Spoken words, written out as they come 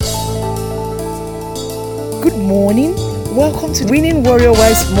Good morning. Welcome to Winning Warrior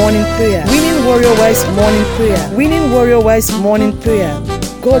Wives Morning Prayer. Winning Warrior Wives Morning Prayer. Winning Warrior Wives Morning Prayer.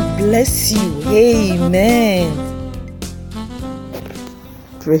 God bless you. Amen.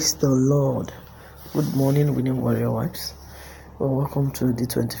 Praise the Lord. Good morning, Winning Warrior Wives. Well, welcome to the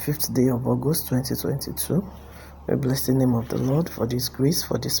 25th day of August 2022. We bless the name of the Lord for this grace,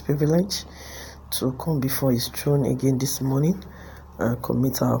 for this privilege to come before His throne again this morning and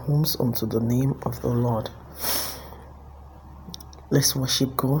commit our homes unto the name of the Lord. Let's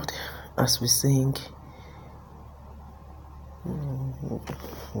worship God as we sing.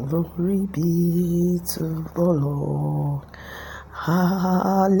 Glory be to the Lord.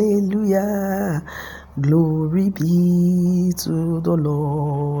 Hallelujah. Glory be to the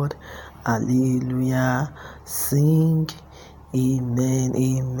Lord. Hallelujah. Sing. Amen.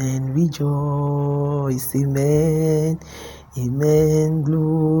 Amen. Rejoice. Amen. Amen.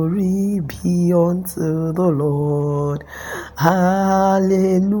 Glory be unto the Lord.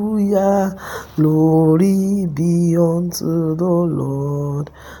 Hallelujah. Glory be unto the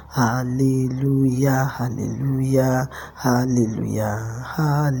Lord. Hallelujah. Hallelujah. Hallelujah.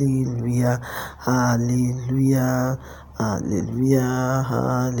 Hallelujah. Hallelujah. Hallelujah.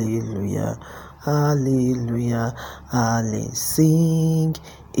 Hallelujah. Hallelujah. Hallelujah. Sing.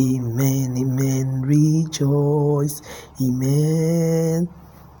 Amen. Amen. Rejoice. Amen.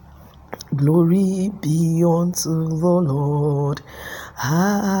 Glory be unto the Lord.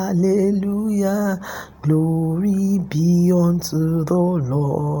 Hallelujah. Glory be unto the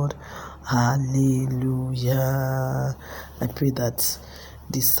Lord. Hallelujah. I pray that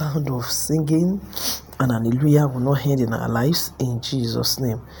the sound of singing and hallelujah will not end in our lives in Jesus'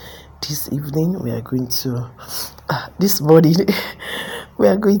 name. This evening we are going to this morning we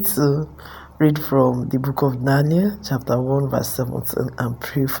are going to read from the book of Daniel, chapter 1, verse 17, and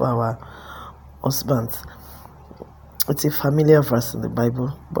pray for our husbands. It's a familiar verse in the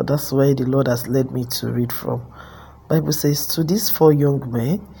Bible, but that's where the Lord has led me to read from. Bible says, to these 4 young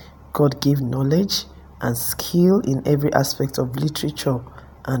men, God gave knowledge and skill in every aspect of literature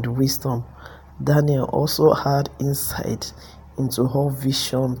and wisdom. Daniel also had insight into all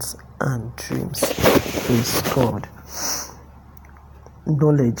visions and dreams. Praise God.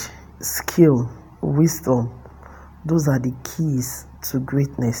 Knowledge, skill, wisdom, those are the keys to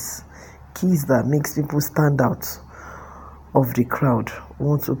greatness. Keys that makes people stand out of the crowd. We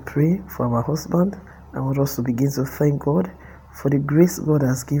want to pray for our husband and want us to begin to thank God for the grace God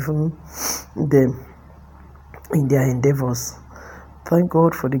has given them in their endeavors. Thank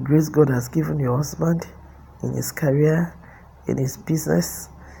God for the grace God has given your husband in his career, in his business.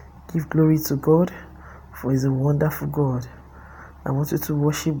 Give glory to God, for He's a wonderful God. I want you to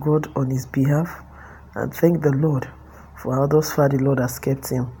worship God on His behalf and thank the Lord for how thus far the Lord has kept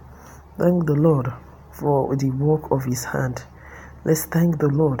him. Thank the Lord for the work of His hand. Let's thank the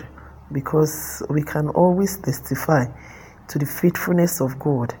Lord because we can always testify to the faithfulness of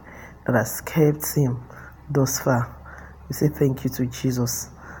God that has kept him thus far. We say thank you to Jesus.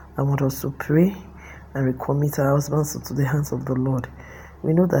 I want us to pray and recommit our husbands into the hands of the Lord.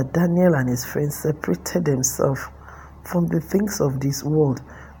 We know that Daniel and his friends separated themselves from the things of this world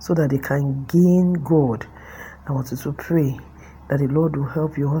so that they can gain God. I want you to pray that the Lord will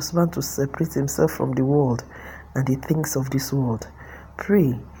help your husband to separate himself from the world and the things of this world.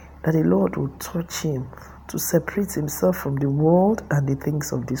 Pray that the Lord will touch him to separate himself from the world and the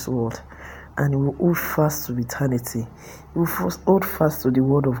things of this world, and he will hold fast to eternity. He will hold fast to the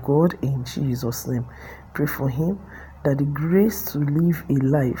word of God in Jesus' name. Pray for him that the grace to live a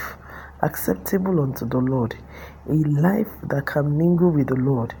life acceptable unto the Lord, a life that can mingle with the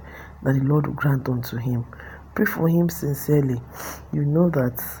Lord, that the Lord will grant unto him. Pray for him sincerely. You know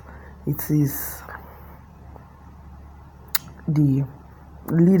that it is the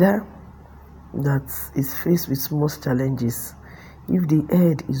leader that is faced with most challenges. If the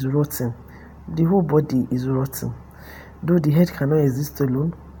head is rotten, the whole body is rotten. Though the head cannot exist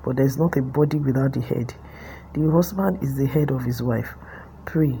alone, but there is not a body without the head. The husband is the head of his wife.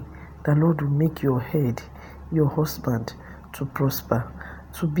 Pray that Lord will make your head, your husband, to prosper,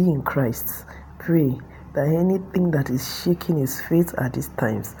 to be in Christ. Pray that anything that is shaking his faith at these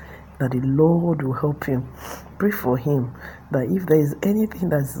times, that the Lord will help him. Pray for him that if there is anything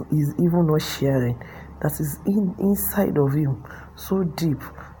that is even not sharing, that is inside of him, so deep,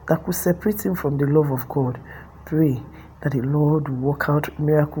 that could separate him from the love of God, pray that the Lord will work out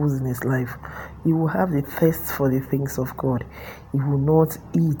miracles in his life. He will have the thirst for the things of God. He will not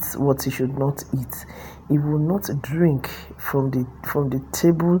eat what he should not eat. He will not drink from the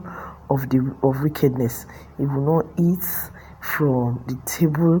table of wickedness. He will not eat from the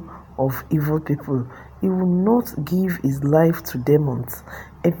table of evil people. He will not give his life to demons,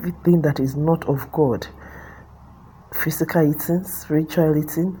 everything that is not of God. Physical eating, spiritual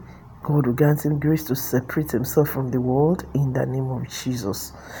eating, God will grant him grace to separate himself from the world in the name of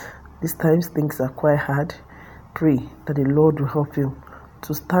Jesus. These times things are quite hard. Pray that the Lord will help him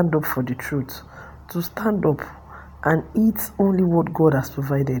to stand up for the truth, to stand up and eat only what God has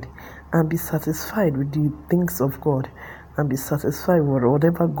provided, and be satisfied with the things of God, and be satisfied with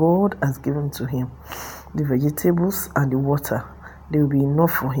whatever God has given to him. The vegetables and the water, they will be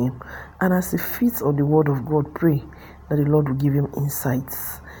enough for him. And as he feeds on the word of God, pray that the Lord will give him insight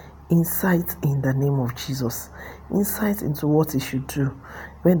in the name of Jesus, insight into what he should do.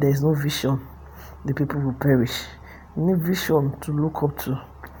 When there is no vision, the people will perish. You need vision to look up to.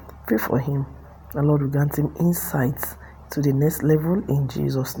 Pray for him. The Lord will grant him insight to the next level in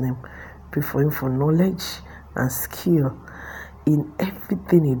Jesus' name. Pray for him for knowledge and skill in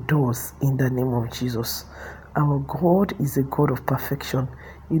everything he does in the name of Jesus. Our God is a God of perfection.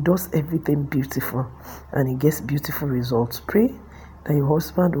 He does everything beautiful and he gets beautiful results. Pray that your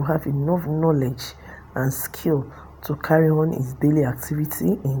husband will have enough knowledge and skill to carry on his daily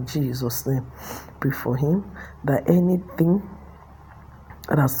activity in Jesus' name. Pray for him that anything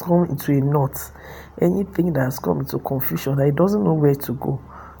that has come into a knot, anything that has come into confusion, that he doesn't know where to go,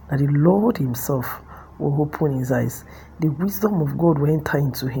 that the Lord himself will open his eyes. The wisdom of God will enter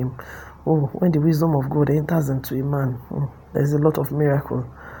into him. Oh, when the wisdom of God enters into a man, there's a lot of miracle.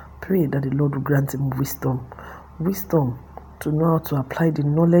 Pray that the Lord will grant him wisdom to know how to apply the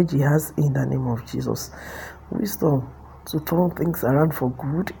knowledge he has in the name of Jesus. Wisdom to turn things around for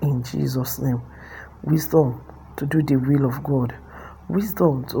good in Jesus' name. Wisdom to do the will of God.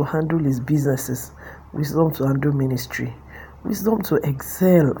 Wisdom to handle his businesses. Wisdom to handle ministry. Wisdom to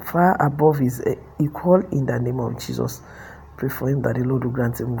excel far above his equal in the name of Jesus. Pray for him that the Lord will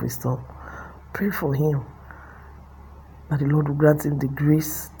grant him wisdom. Pray for him that the Lord will grant him the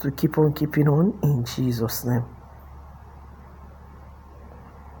grace to keep on keeping on in Jesus' name.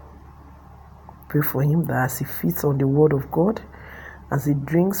 Pray for him that as he feeds on the word of God, as he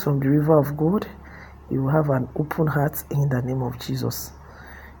drinks from the river of God, he will have an open heart in the name of Jesus.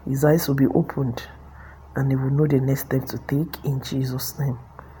 His eyes will be opened and he will know the next step to take in Jesus' name.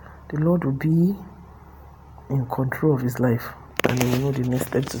 The Lord will be in control of his life and he will know the next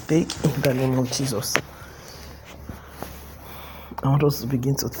step to take in the name of Jesus. I want us to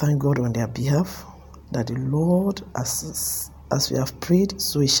begin to thank God on their behalf, that the Lord, as we have prayed,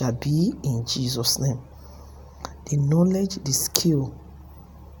 so it shall be in Jesus' name. The knowledge, the skill,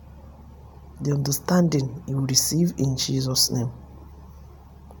 the understanding you will receive in Jesus' name.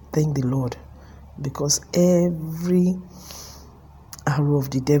 Thank the Lord, because every arrow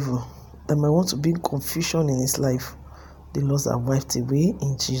of the devil that might want to bring confusion in his life, the Lord has wiped away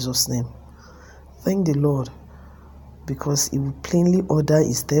in Jesus' name. Thank the Lord, because he will plainly order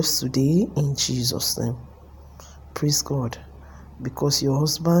his steps today in Jesus' name. Praise God, because your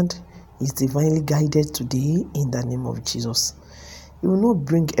husband is divinely guided today in the name of Jesus. He will not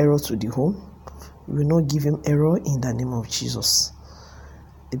bring error to the home. You will not give him error in the name of Jesus.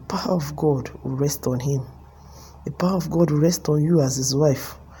 The power of God will rest on him. The power of God will rest on you as his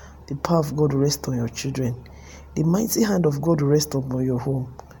wife. The power of God will rest on your children. The mighty hand of God will rest upon your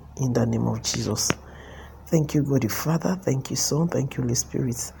home in the name of Jesus. Thank you, God the Father. Thank you, Son. Thank you, Holy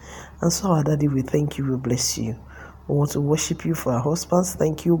Spirit. And so, our Daddy, we thank you. We bless you. We want to worship you for our husbands.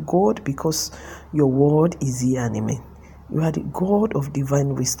 Thank you, God, because your word is here and amen. You are the God of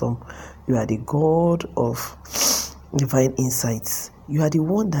divine wisdom. You are the God of divine insights. You are the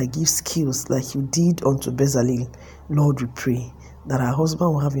one that gives skills like you did unto Bezalel. Lord, we pray that our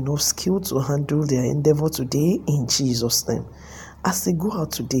husband will have enough skill to handle their endeavor today in Jesus' name. As they go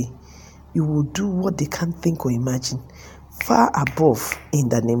out today, you will do what they can't think or imagine, far above in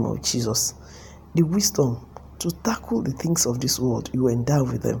the name of Jesus. The wisdom to tackle the things of this world, you endow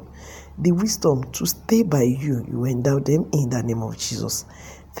with them. The wisdom to stay by you, you endow them in the name of Jesus.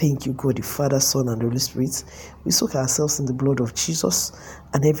 Thank you, God, the Father, Son, and the Holy Spirit. We soak ourselves in the blood of Jesus,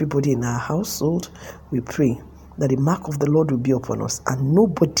 and everybody in our household, we pray that the mark of the Lord will be upon us, and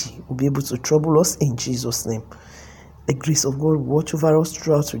nobody will be able to trouble us in Jesus' name. The grace of God will watch over us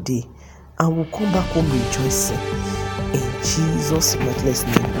throughout today, and we'll come back home rejoicing. In Jesus' matchless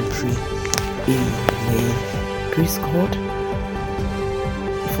name we pray. Amen. Praise God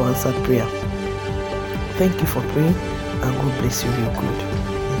for answered prayer. Thank you for praying, and God bless you real good.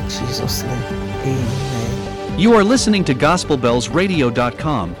 In Jesus' name, amen. You are listening to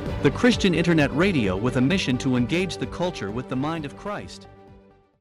GospelBellsRadio.com, the Christian internet radio with a mission to engage the culture with the mind of Christ.